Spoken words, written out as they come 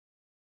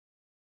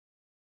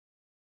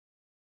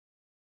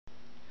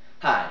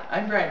Hi,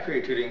 I'm Bryant for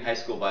your tutoring high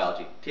school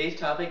biology. Today's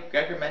topic,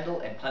 Gregor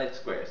Mendel and Punnett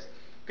squares.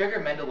 Gregor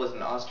Mendel was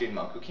an Austrian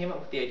monk who came up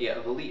with the idea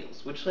of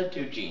alleles, which led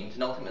to genes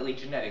and ultimately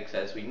genetics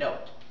as we know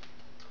it.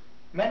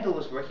 Mendel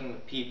was working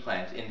with pea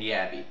plants in the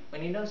abbey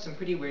when he noticed some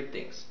pretty weird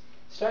things.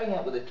 Starting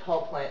out with a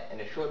tall plant and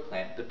a short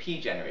plant, the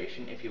pea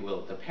generation, if you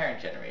will, the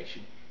parent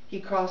generation,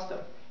 he crossed them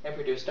and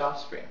produced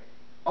offspring.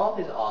 All of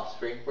his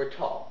offspring were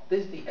tall.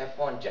 This is the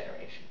F1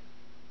 generation.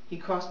 He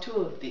crossed two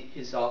of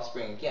his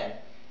offspring again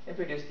and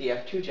produced the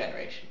F2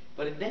 generation.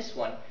 But in this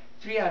one,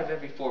 3 out of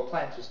every 4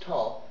 plants was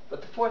tall,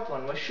 but the 4th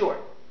one was short.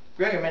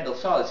 Gregor Mendel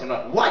saw this and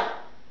went, "What?"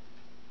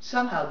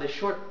 Somehow the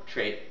short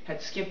trait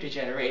had skipped a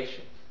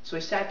generation, so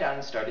he sat down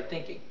and started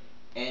thinking.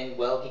 And,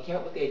 well, he came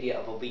up with the idea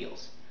of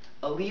alleles.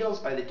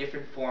 Alleles are the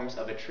different forms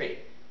of a trait,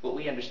 what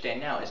we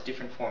understand now as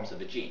different forms of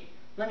a gene.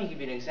 Let me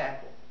give you an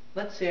example.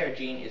 Let's say our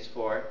gene is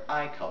for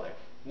eye color.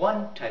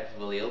 One type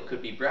of allele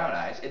could be brown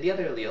eyes, and the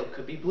other allele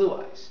could be blue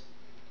eyes.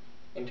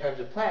 In terms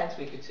of plants,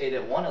 we could say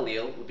that one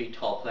allele would be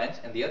tall plants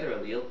and the other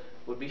allele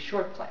would be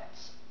short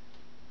plants.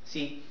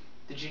 See,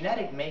 the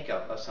genetic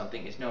makeup of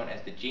something is known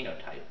as the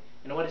genotype,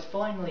 and what is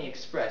finally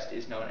expressed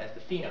is known as the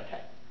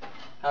phenotype.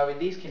 However,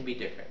 these can be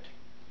different.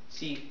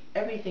 See,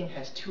 everything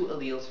has 2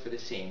 alleles for the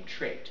same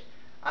trait.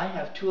 I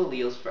have 2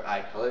 alleles for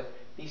eye color.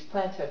 These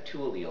plants have 2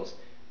 alleles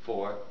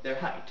for their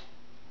height.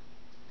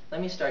 Let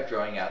me start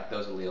drawing out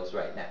those alleles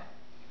right now.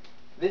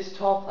 This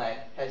tall plant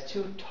has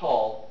 2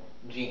 tall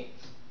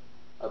genes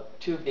of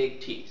 2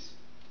 big T's.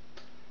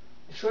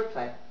 The short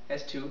plant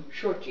has 2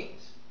 short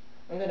genes.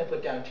 I'm going to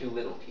put down 2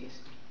 little t's.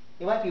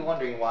 You might be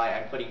wondering why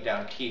I'm putting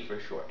down T for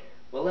short.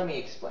 Well, let me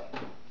explain.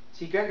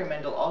 See, Gregor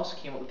Mendel also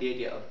came up with the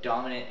idea of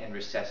dominant and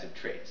recessive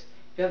traits.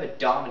 If you have a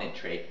dominant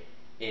trait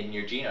in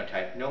your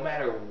genotype, no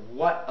matter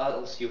what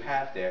else you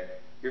have there,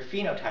 your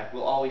phenotype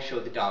will always show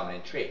the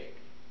dominant trait.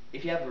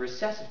 If you have a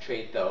recessive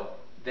trait, though,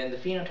 then the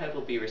phenotype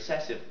will be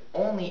recessive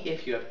only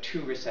if you have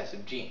 2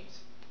 recessive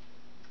genes.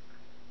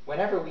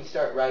 Whenever we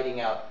start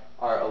writing out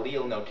our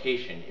allele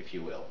notation, if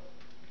you will,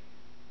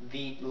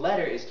 the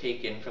letter is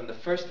taken from the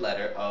first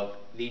letter of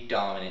the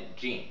dominant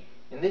gene.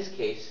 In this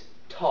case,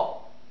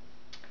 tall.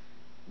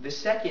 The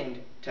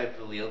second type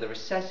of allele, the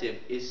recessive,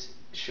 is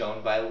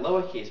shown by a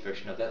lowercase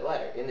version of that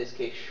letter, in this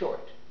case,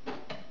 short.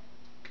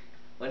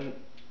 When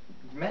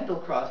Mendel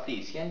crossed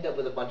these, he ended up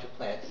with a bunch of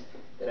plants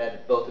that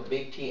had both a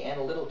big T and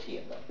a little t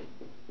in them.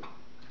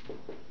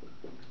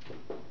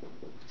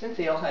 Since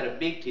they all had a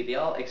big T, they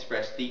all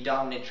expressed the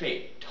dominant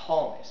trait,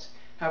 tallness.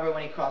 However,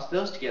 when he crossed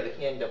those together,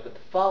 he ended up with the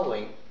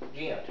following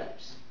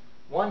genotypes.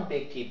 1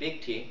 big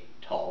T,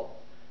 tall.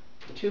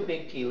 2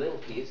 big T, little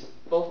t's,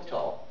 both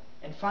tall.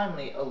 And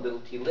finally, a little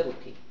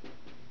t.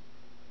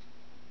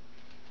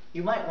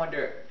 You might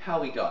wonder how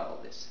we got all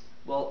this.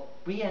 Well,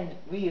 we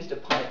used a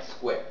Punnett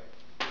square.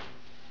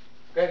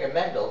 Gregor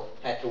Mendel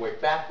had to work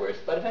backwards,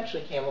 but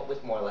eventually came up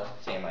with more or less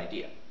the same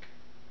idea.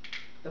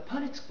 The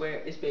Punnett square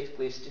is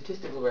basically a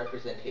statistical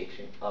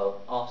representation of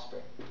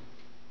offspring.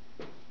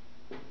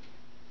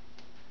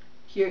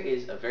 Here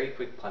is a very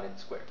quick Punnett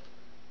square.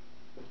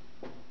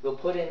 We'll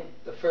put in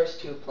the first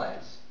 2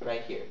 plants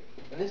right here.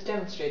 And this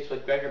demonstrates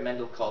what Gregor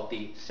Mendel called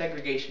the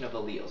segregation of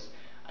alleles.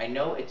 I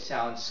know it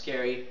sounds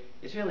scary.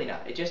 It's really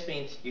not. It just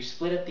means you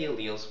split up the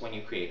alleles when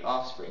you create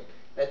offspring.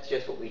 That's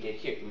just what we did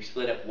here. We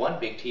split up 1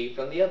 big T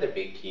from the other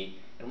big T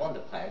in one of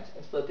the plants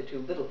and split the 2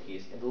 little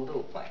t's into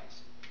little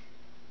plants.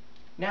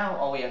 Now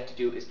all we have to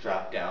do is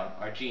drop down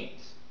our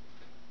genes.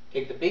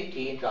 Take the big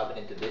T and drop it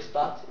into this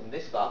box,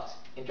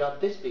 and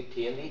drop this big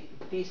T in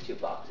these 2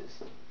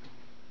 boxes.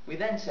 We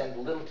then send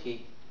the little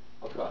t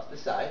across the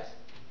sides,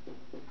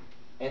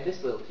 and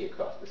this little t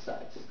across the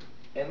sides.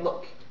 And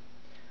look,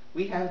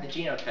 we have the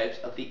genotypes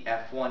of the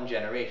F1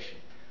 generation.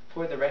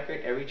 For the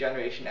record, every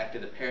generation after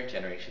the parent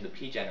generation, the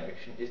P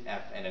generation, is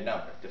F and a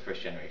number. The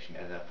first generation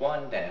is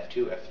F1, then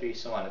F2, F3,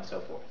 so on and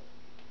so forth.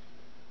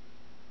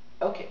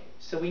 Okay,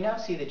 so we now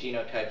see the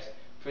genotypes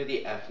for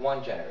the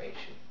F1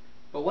 generation.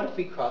 But what if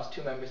we cross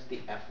 2 members of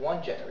the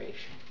F1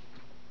 generation?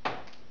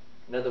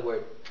 In other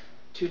words,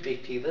 2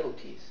 big T, little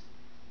t's.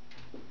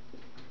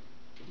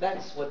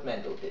 That's what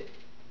Mendel did.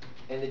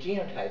 And the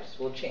genotypes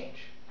will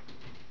change.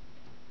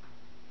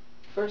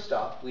 First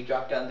off, we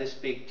drop down this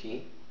big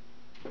T.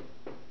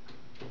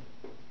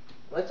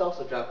 Let's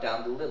also drop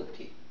down the little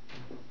t.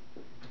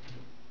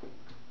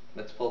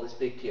 Let's pull this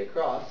big T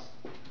across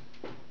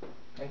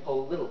and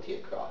pull little t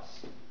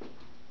across.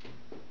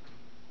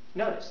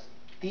 Notice,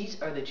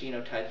 these are the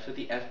genotypes for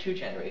the F2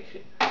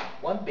 generation.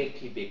 1 big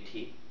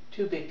T,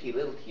 2 big T,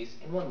 little t's,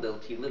 and 1 little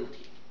t.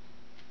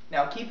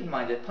 Now keep in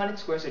mind that Punnett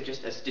squares are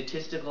just a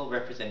statistical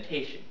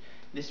representation.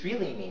 This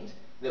really means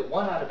that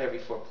 1 out of every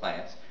 4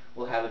 plants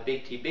will have a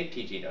big T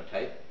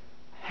genotype,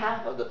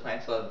 half of the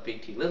plants will have a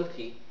big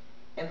T,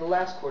 and the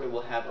last quarter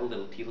will have a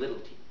little t.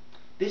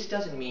 This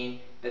doesn't mean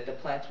that the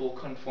plants will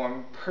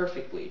conform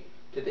perfectly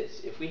to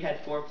this. If we had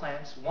 4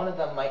 plants, 1 of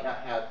them might not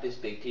have this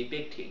big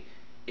T.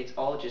 It's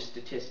all just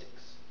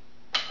statistics.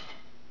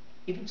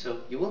 Even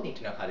so, you will need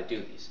to know how to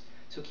do these,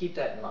 so keep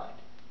that in mind.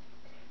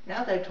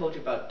 Now that I've told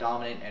you about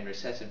dominant and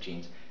recessive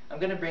genes, I'm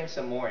going to bring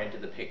some more into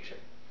the picture.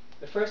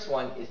 The first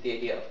one is the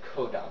idea of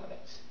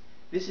codominance.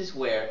 This is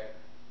where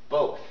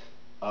both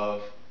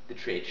of the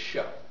traits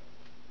show.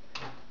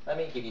 Let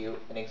me give you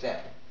an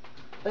example.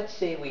 Let's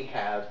say we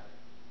have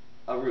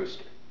a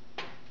rooster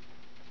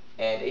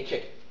and a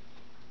chicken.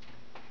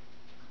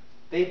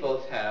 They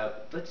both have,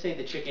 let's say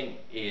the chicken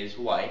is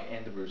white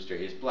and the rooster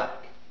is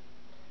black.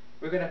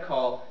 We're going to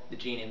call the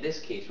gene, in this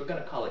case, we're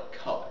going to call it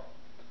color.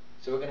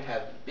 So we're going to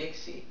have big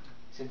C.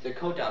 Since they're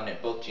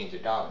codominant, both genes are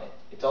dominant.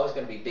 It's always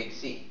going to be big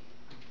C.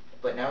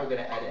 But now we're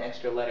going to add an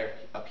extra letter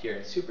up here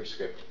in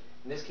superscript,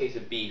 in this case a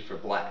B for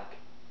black.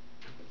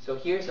 So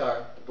here's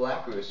our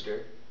black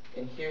rooster,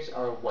 and here's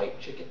our white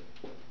chicken.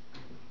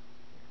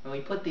 When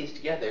we put these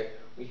together,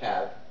 we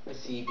have a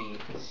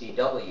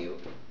CB-CW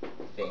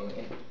thing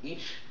in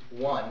each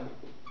one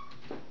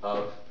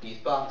of these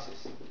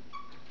boxes.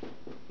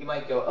 You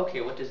might go,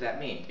 okay, what does that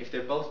mean? If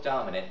they're both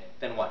dominant,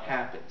 then what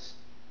happens?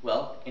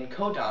 Well, in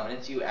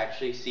codominance, you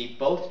actually see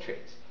both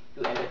traits.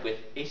 You end up with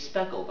a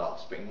speckled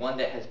offspring, one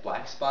that has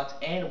black spots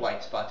and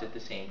white spots at the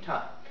same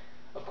time.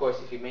 Of course,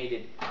 if you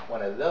mated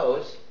one of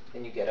those,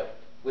 then you get up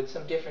with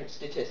some different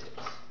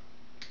statistics.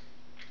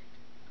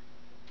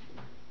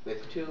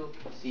 With two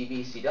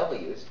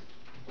CB-CWs,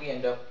 we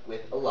end up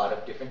with a lot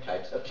of different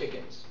types of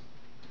chickens.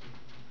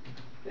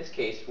 In this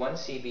case, one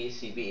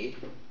CB-CB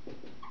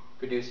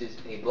produces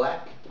a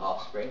black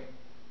offspring,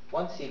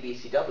 one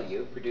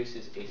CB-CW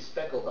produces a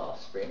speckled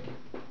offspring,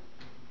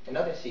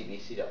 another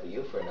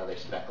CB-CW for another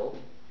speckled,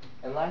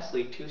 and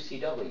lastly 2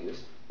 CWs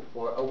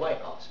for a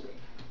white offspring.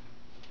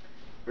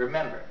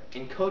 Remember,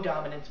 in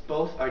codominance,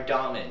 both are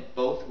dominant,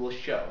 both will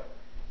show.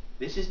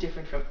 This is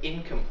different from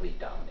incomplete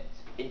dominance.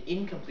 In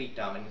incomplete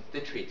dominance,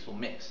 the traits will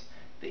mix.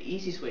 The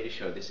easiest way to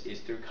show this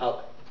is through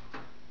color.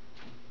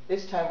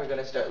 This time we're going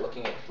to start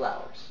looking at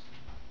flowers.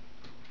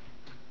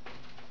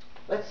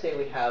 Let's say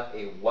we have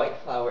a white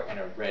flower and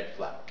a red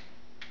flower.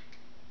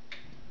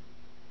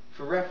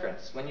 For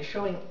reference, when you're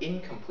showing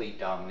incomplete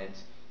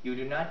dominance, you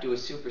do not do a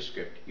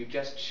superscript, you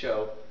just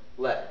show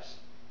letters.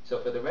 So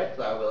for the red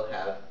flower, we'll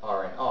have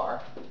R and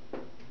R.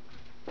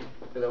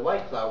 For the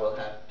white flower, we'll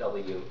have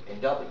W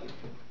and W.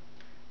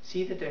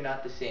 See that they're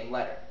not the same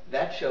letter.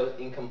 That shows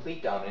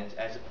incomplete dominance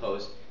as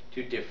opposed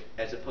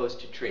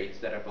to traits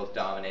that are both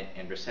dominant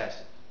and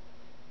recessive.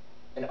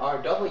 An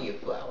RW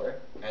flower,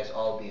 as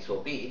all of these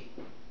will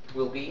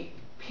be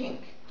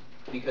pink,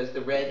 because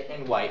the red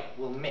and white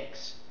will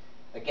mix.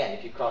 Again,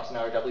 if you cross an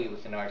RW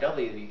with an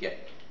RW, you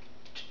get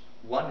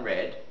one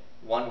red,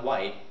 one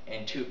white,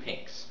 and 2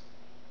 pinks.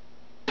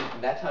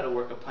 And that's how to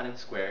work a Punnett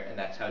square, and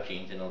that's how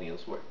genes and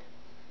alleles work.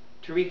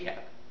 To recap,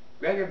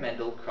 Gregor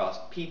Mendel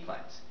crossed pea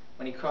plants.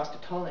 When he crossed a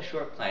tall and a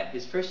short plant,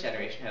 his first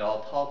generation had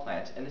all tall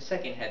plants, and the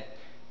second had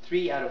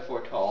 3 out of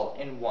 4 tall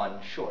and 1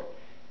 short.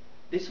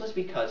 This was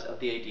because of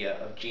the idea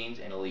of genes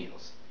and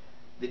alleles.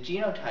 The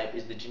genotype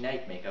is the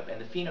genetic makeup,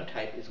 and the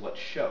phenotype is what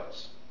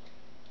shows.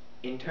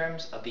 In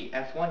terms of the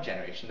F1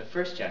 generation, the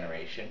first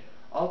generation,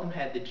 all of them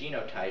had the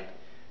genotype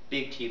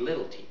big T,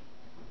 little t.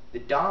 The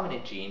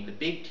dominant gene, the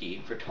big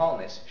T, for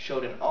tallness,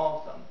 showed in all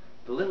of them.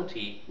 The little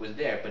t was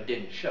there but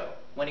didn't show.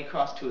 When he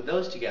crossed 2 of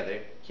those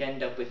together, he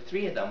ended up with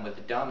 3 of them with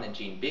the dominant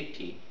gene big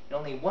T, and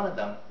only 1 of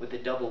them with the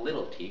double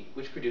little t,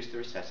 which produced the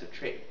recessive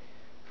trait.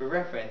 For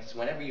reference,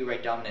 whenever you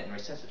write dominant and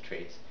recessive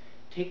traits,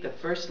 take the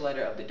first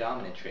letter of the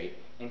dominant trait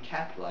and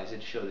capitalize it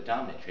to show the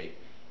dominant trait,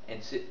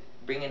 and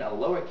bring in a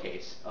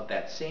lowercase of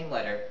that same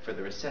letter for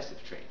the recessive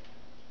trait.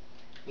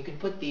 You can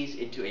put these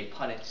into a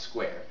Punnett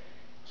square.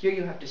 Here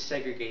you have to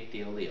segregate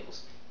the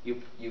alleles.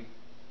 You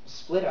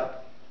split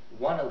up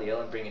one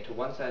allele and bring it to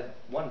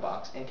one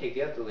box, and take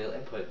the other allele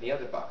and put it in the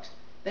other box.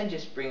 Then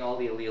just bring all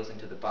the alleles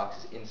into the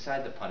boxes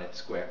inside the Punnett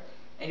square,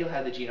 and you'll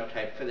have the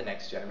genotype for the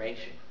next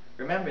generation.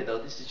 Remember though,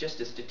 this is just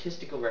a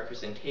statistical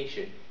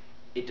representation.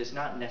 It does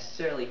not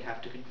necessarily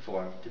have to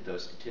conform to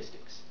those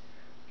statistics.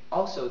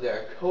 Also, there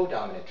are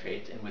codominant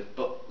traits, and with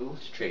both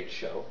traits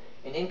show,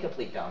 and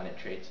incomplete dominant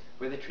traits,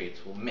 where the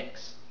traits will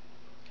mix.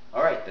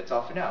 Alright, that's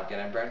all for now. Again,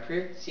 I'm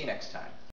Bryant. See you next time.